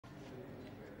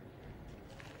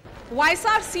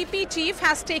YSRCP chief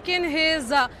has taken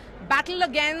his battle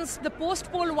against the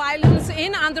post-poll violence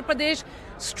in Andhra Pradesh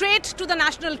straight to the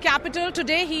national capital.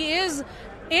 Today he is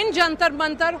in Jantar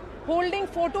Mantar holding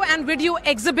photo and video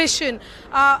exhibition.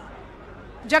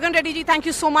 Jagan Reddy ji, thank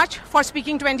you so much for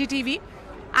speaking to NDTV.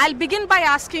 I'll begin by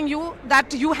asking you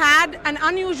that you had an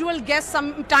unusual guest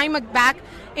some time back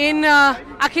in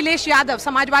Akhilesh Yadav,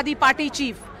 Samajwadi Party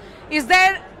chief. Is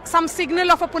there some signal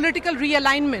of a political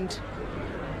realignment?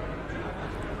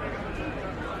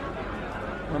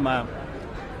 The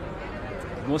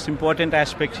most important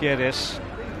aspect here is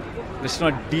let's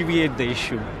not deviate the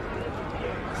issue.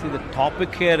 See, the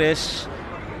topic here is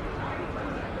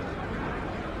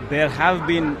there have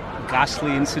been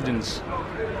ghastly incidents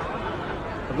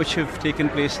which have taken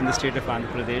place in the state of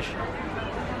Andhra Pradesh,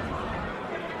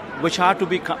 which are to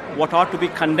be what ought to be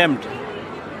condemned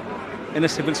in a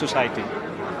civil society.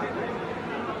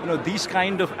 You know, these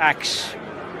kind of acts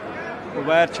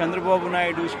where Chandrababu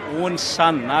Naidu's own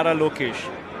son, Nara Lokesh,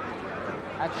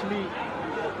 actually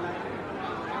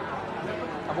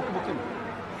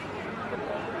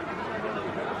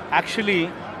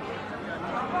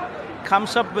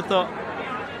comes up with a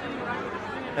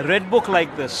red book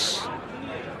like this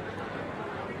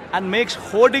and makes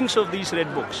hoardings of these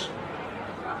red books.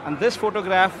 And this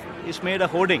photograph is made a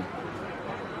hoarding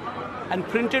and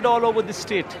printed all over the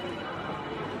state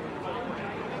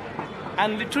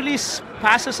and literally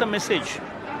passes a message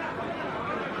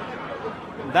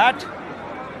that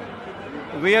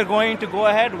we are going to go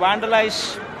ahead,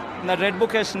 vandalize. The red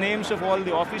book has names of all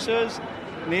the officers,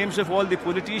 names of all the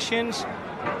politicians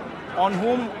on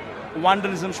whom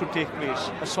vandalism should take place,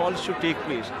 assault should take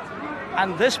place.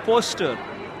 And this poster,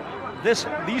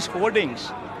 these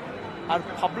hoardings are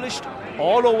published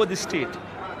all over the state,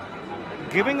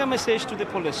 giving a message to the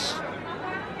police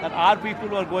that our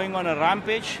people are going on a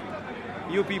rampage,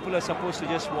 you people are supposed to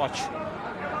just watch,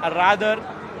 or rather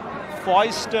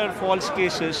foster false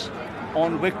cases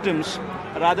on victims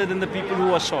rather than the people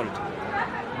who assault.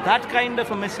 That kind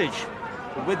of a message,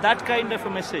 with that kind of a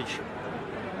message,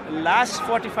 last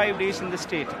 45 days in the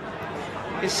state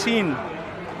is seen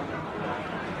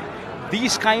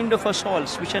these kind of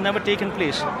assaults which have never taken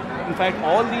place. In fact,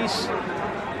 all these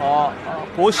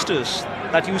posters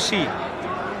that you see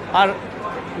are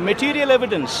material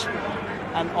evidence,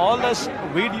 and all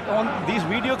these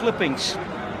video clippings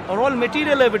are all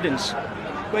material evidence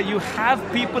where you have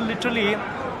people literally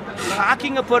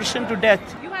hacking a person to death.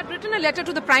 You had written a letter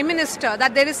to the Prime Minister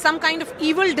that there is some kind of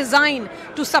evil design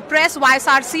to suppress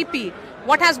YSRCP.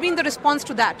 What has been the response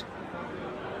to that?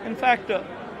 In fact,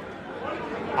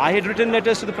 I had written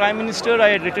letters to the Prime Minister, I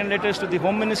had written letters to the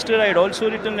Home Minister, I had also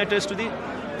written letters to the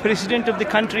President of the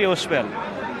country as well.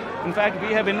 In fact,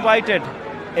 we have invited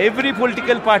every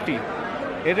political party,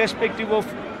 irrespective of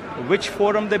which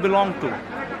forum they belong to,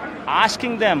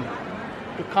 asking them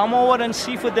to come over and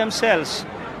see for themselves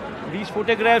these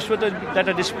photographs that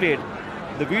are displayed,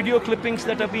 the video clippings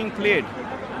that are being played,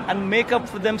 and make up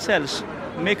for themselves,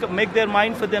 make their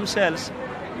mind for themselves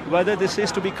whether this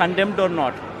is to be condemned or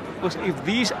not. Because if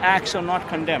these acts are not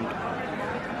condemned,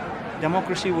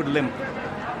 democracy would limp.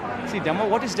 See,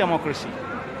 what is democracy?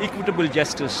 Equitable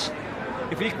justice.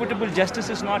 If equitable justice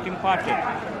is not imparted,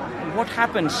 what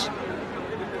happens?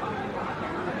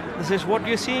 This is what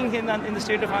you're seeing in the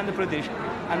state of Andhra Pradesh.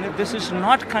 And if this is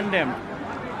not condemned,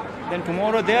 then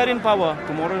tomorrow they are in power.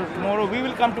 Tomorrow we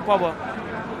will come to power.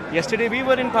 Yesterday we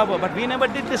were in power, but we never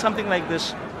did something like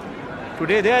this.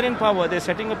 Today they are in power. They're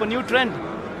setting up a new trend.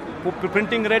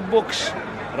 Printing red books,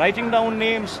 writing down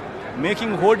names,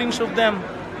 making hoardings of them,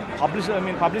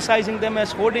 publicizing them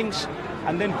as hoardings,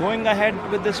 and then going ahead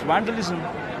with this vandalism.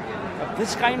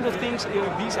 This kind of things,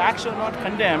 if these acts are not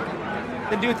condemned,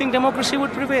 then do you think democracy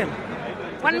would prevail?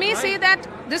 One may say that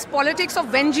this politics of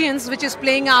vengeance which is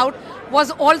playing out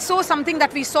was also something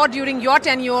that we saw during your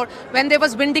tenure when there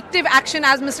was vindictive action,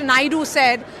 as Mr. Naidu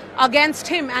said, against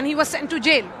him and he was sent to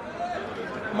jail.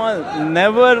 Well,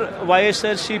 never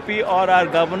YSRCP or our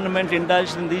government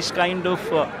indulged in these kind of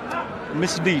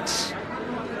misdeeds.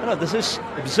 You know, this is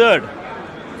absurd.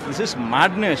 This is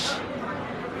madness.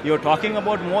 You're talking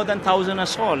about more than 1,000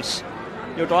 assaults.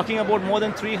 You're talking about more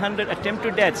than 300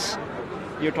 attempted deaths.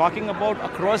 You're talking about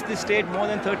across the state more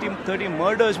than 30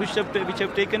 murders which have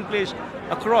taken place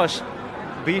across,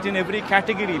 be it in every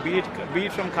category, be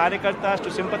it from Karyakartas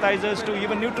to sympathizers to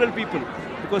even neutral people,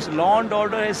 because law and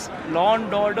order is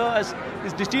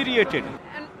deteriorated.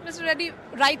 And Mr. Reddy,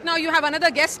 right now you have another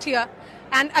guest here,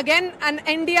 and again an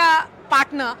India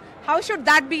partner. How should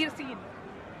that be seen?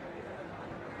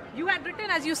 You had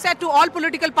written, as you said, to all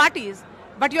political parties,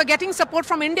 but you are getting support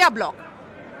from India bloc.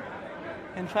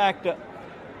 In fact,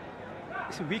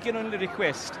 we can only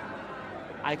request,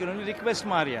 I can only request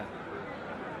Maria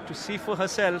to see for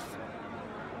herself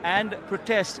and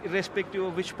protest irrespective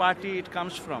of which party it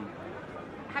comes from.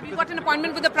 Have you got an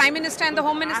appointment with the Prime Minister and the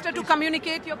Home Minister to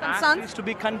communicate your concerns? Is to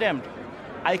be condemned.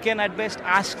 I can at best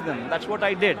ask them. That's what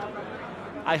I did.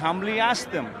 I humbly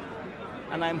asked them.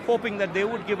 And I'm hoping that they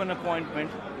would give an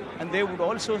appointment and they would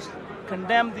also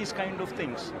condemn these kind of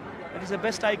things. That is the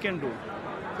best I can do.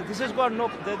 So this has got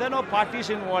there are no parties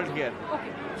involved here.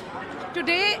 Okay.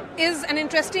 Today is an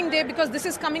interesting day because this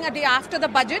is coming a day after the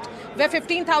budget, where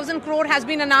 15,000 crore has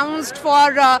been announced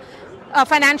for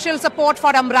financial support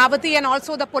for Amravati and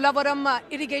also the Polavaram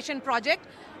irrigation project.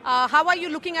 How are you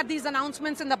looking at these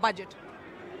announcements in the budget?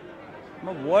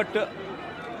 What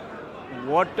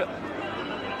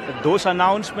those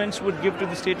announcements would give to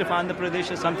the state of Andhra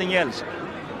Pradesh is something else.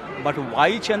 But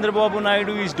why Chandrababu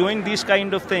Naidu is doing these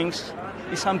kind of things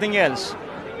is something else.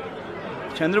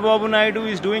 Chandrababu Naidu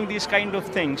is doing these kind of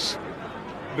things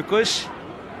because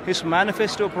his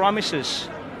manifesto promises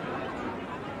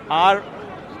are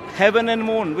heaven and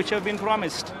moon, which have been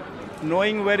promised,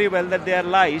 knowing very well that they are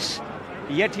lies,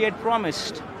 yet he had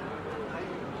promised.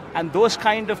 And those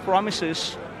kind of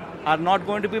promises are not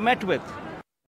going to be met with.